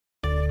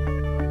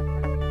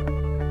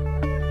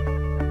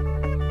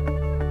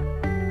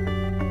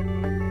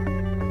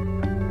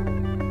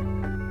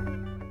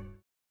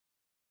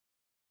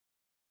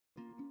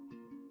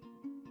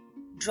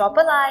Drop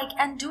a like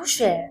and do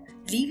share.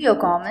 Leave your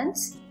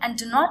comments and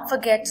do not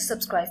forget to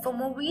subscribe for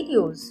more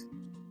videos.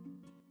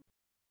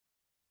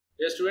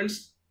 Yes,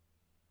 students,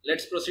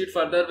 let's proceed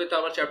further with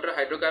our chapter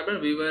hydrocarbon.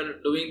 We were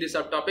doing the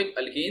subtopic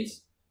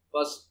alkenes.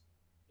 First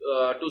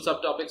two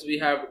subtopics we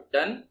have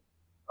done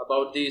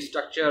about the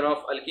structure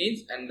of alkenes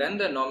and then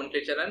the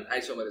nomenclature and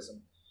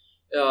isomerism.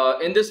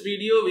 In this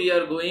video, we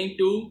are going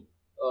to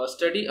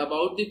study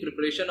about the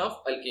preparation of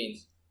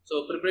alkenes.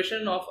 So,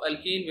 preparation of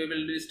alkene we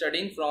will be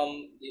studying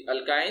from the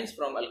alkynes,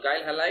 from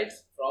alkyl halides,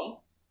 from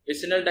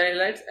vicinal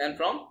dihalides and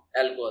from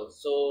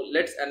alcohols. So,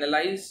 let's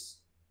analyze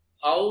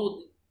how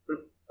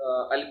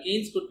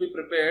alkenes could be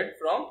prepared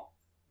from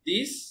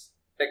these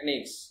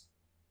techniques.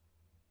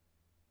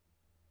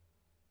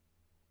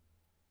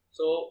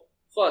 So,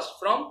 first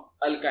from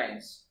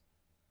alkynes.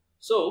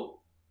 So,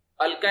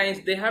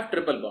 alkynes, they have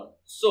triple bond.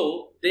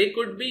 So, they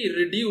could be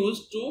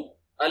reduced to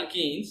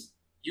alkenes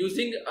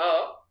using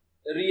a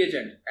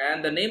reagent,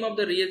 and the name of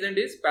the reagent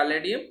is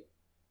palladium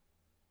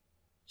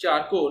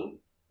charcoal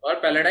or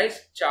palladized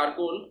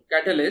charcoal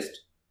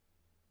catalyst,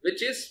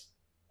 which is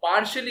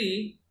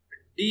partially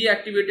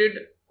deactivated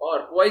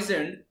or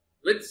poisoned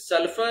with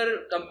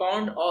sulfur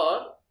compound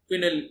or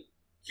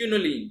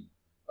quinoline.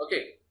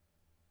 Okay,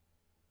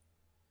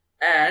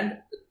 and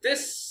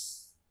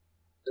this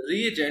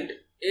reagent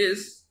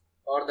is,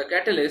 or the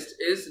catalyst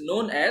is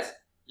known as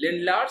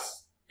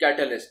Lindlar's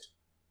catalyst.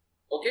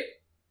 Okay,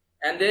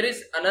 and there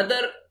is another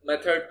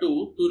method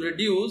too to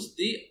reduce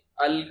the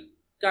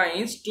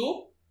alkynes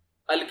to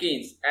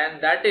alkenes,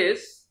 and that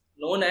is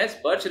known as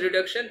Birch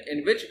reduction,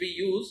 in which we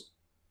use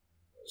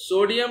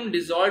sodium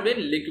dissolved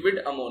in liquid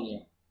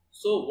ammonia.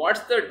 So what's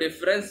the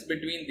difference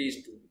between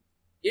these two?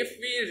 If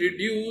we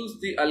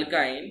reduce the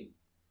alkyne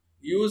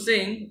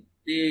using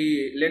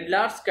the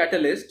Lindlar's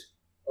catalyst,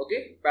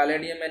 okay,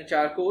 palladium and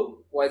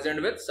charcoal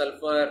poisoned with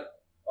sulfur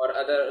or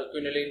other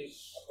quinoline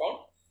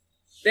compound,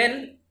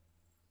 then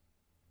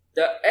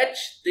the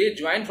H, they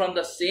join from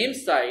the same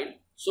side,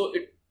 so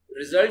it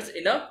results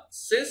in a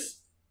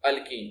cis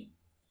alkene.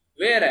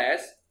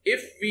 Whereas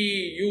if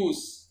we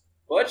use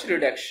Birch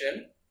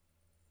reduction,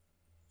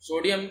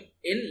 sodium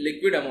in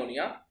liquid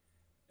ammonia,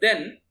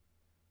 then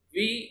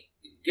we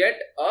get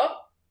a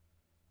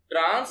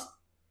trans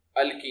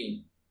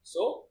alkene.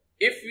 So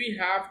if we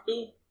have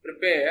to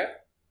prepare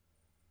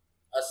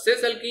a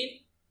cis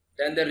alkene,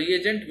 then the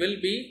reagent will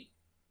be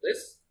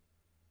this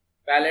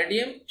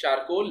palladium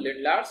charcoal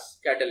Lindlar's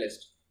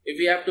catalyst. If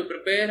we have to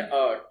prepare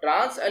a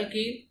trans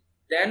alkene,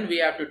 then we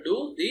have to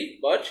do the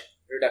Birch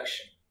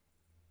reduction.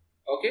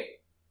 Okay,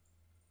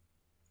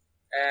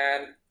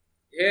 and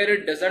here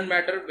it doesn't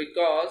matter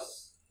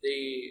because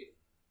the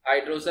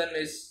hydrogen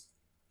is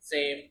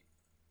same.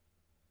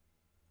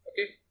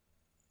 Okay,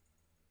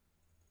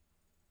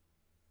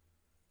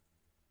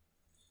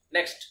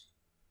 next,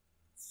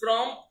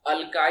 from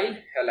alkyl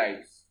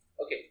halides.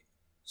 Okay,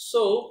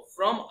 so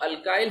from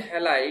alkyl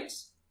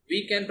halides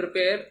we can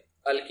prepare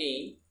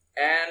alkene,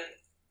 and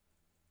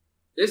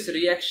this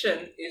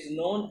reaction is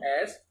known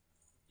as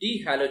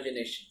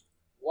dehalogenation.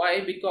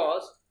 Why?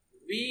 Because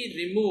we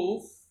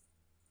remove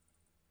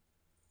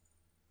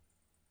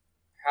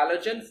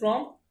halogen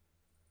from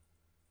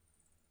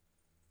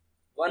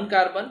one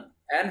carbon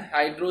and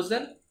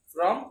hydrogen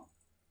from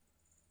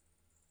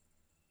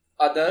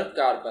other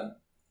carbon.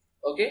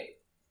 Okay,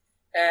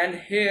 and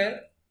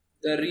here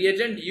the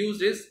reagent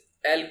used is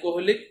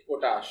alcoholic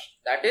potash,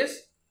 that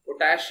is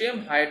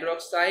potassium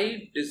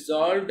hydroxide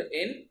dissolved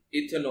in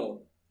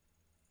ethanol.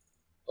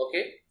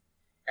 Okay,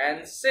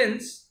 and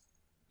since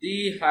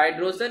the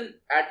hydrogen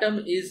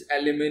atom is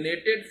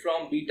eliminated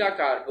from beta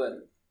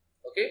carbon,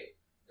 okay,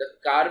 the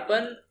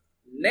carbon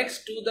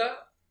next to the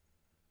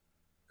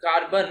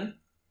carbon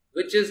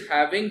which is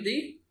having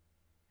the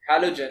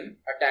halogen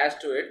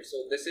attached to it,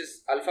 so this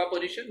is alpha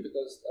position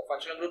because the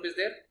functional group is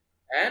there,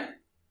 and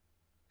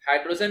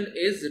hydrogen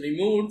is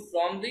removed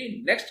from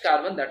the next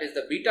carbon, that is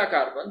the beta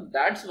carbon.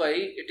 That's why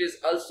it is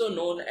also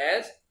known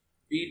as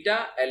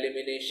beta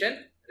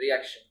elimination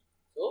reaction.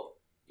 So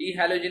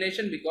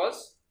dehalogenation,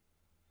 because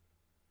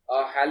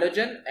a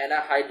halogen and a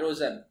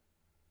hydrogen,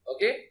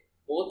 okay,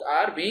 both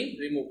are being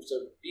removed.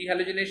 So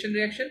dehalogenation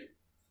reaction,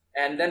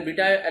 and then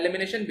beta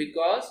elimination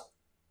because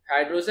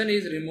hydrogen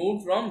is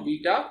removed from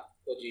beta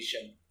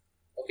position.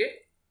 Okay,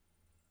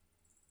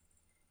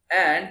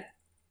 and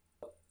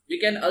we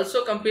can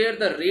also compare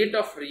the rate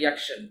of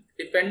reaction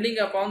depending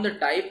upon the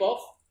type of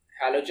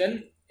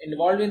halogen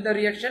involved in the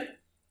reaction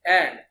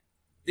and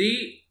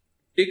the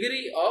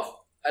degree of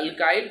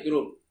alkyl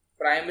group,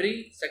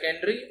 primary,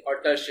 secondary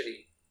or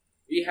tertiary.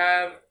 We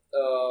have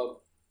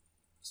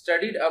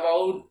studied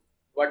about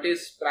what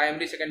is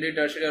primary, secondary,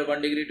 tertiary or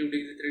 1 degree, 2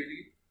 degree, 3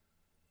 degree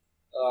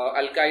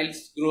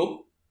alkyls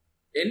group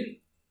in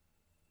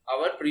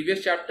our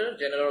previous chapter,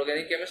 General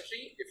Organic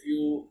Chemistry. If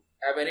you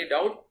have any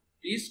doubt,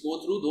 please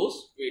go through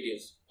those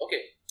videos.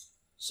 Okay,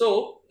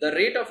 so the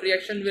rate of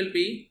reaction will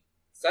be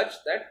such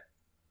that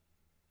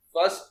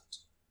first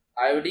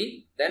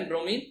iodine, then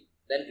bromine,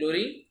 then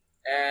chlorine,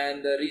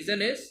 and the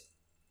reason is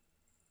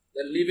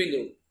the leaving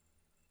group.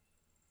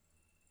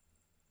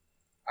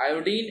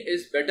 iodine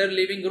is better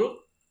leaving group,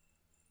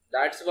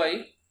 that's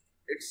why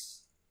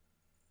its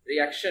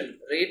reaction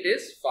rate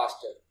is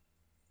faster.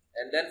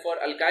 And then for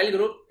alkyl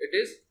group, it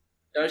is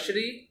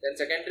tertiary, then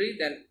secondary,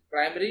 then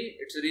primary.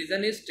 Its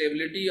reason is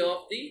stability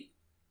of the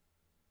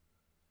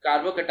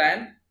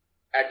carbocation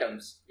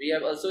atoms. We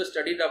have also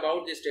studied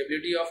about the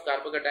stability of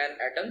carbocation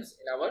atoms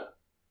in our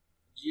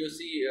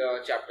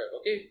GOC chapter.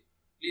 Okay,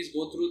 please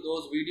go through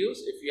those videos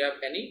if you have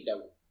any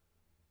doubt.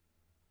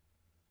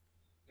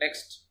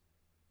 Next,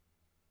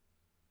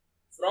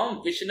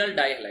 from vicinal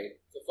dihalide.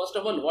 So first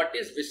of all, what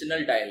is vicinal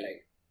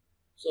dihalide?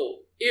 So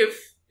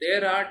if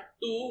there are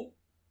two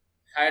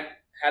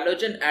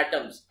halogen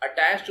atoms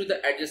attached to the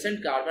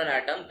adjacent carbon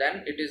atom,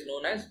 then it is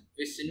known as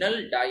vicinal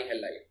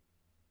dihalide.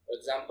 For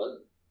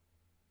example,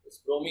 this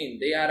bromine,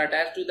 they are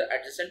attached to the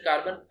adjacent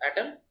carbon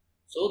atom,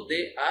 so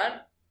they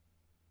are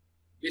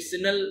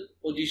vicinal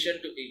position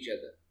to each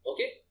other.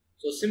 Okay,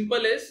 so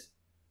simple is,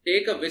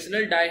 take a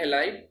vicinal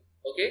dihalide,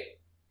 okay,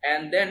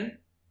 and then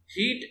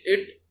heat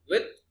it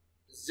with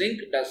zinc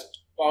dust,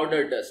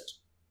 powder dust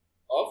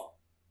of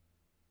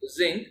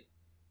zinc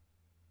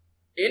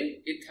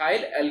in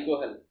ethyl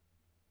alcohol.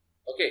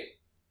 Okay,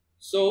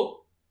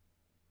 so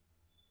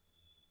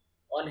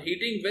on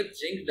heating with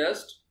zinc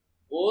dust,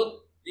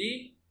 both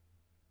the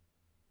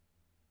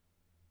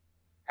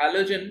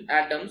halogen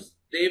atoms,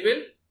 they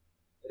will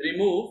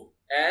remove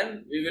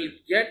and we will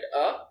get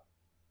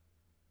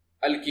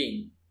a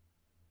alkene.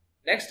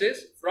 Next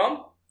is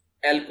from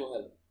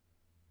alcohol.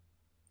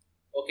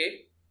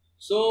 Okay,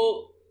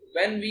 so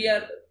when we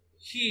are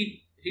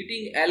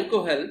heating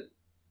alcohol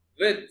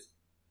with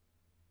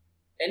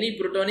any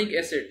protonic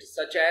acid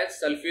such as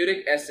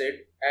sulfuric acid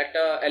at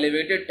a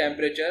elevated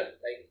temperature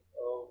like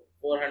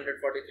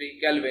 443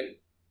 Kelvin,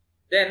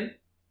 then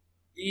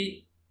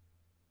the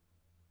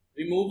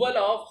removal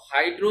of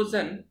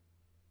hydrogen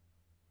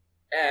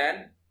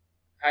and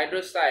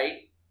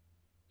hydroxide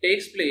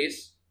takes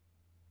place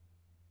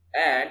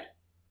and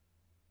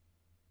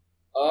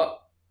a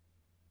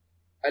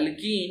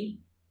alkene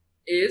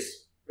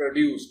is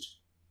produced.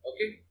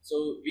 Okay,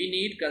 so we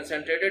need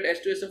concentrated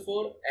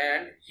H2SO4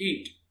 and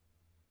heat.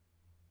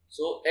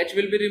 So H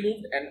will be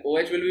removed and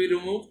OH will be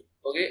removed.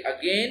 Okay,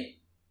 again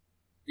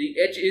the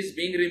H is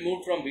being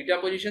removed from beta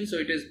position, so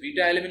it is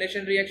beta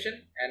elimination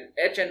reaction, and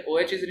H and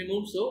OH is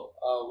removed, so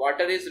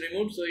water is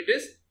removed, so it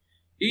is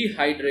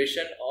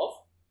dehydration of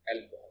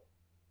alcohol.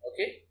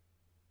 Okay,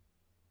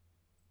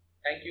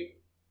 thank you.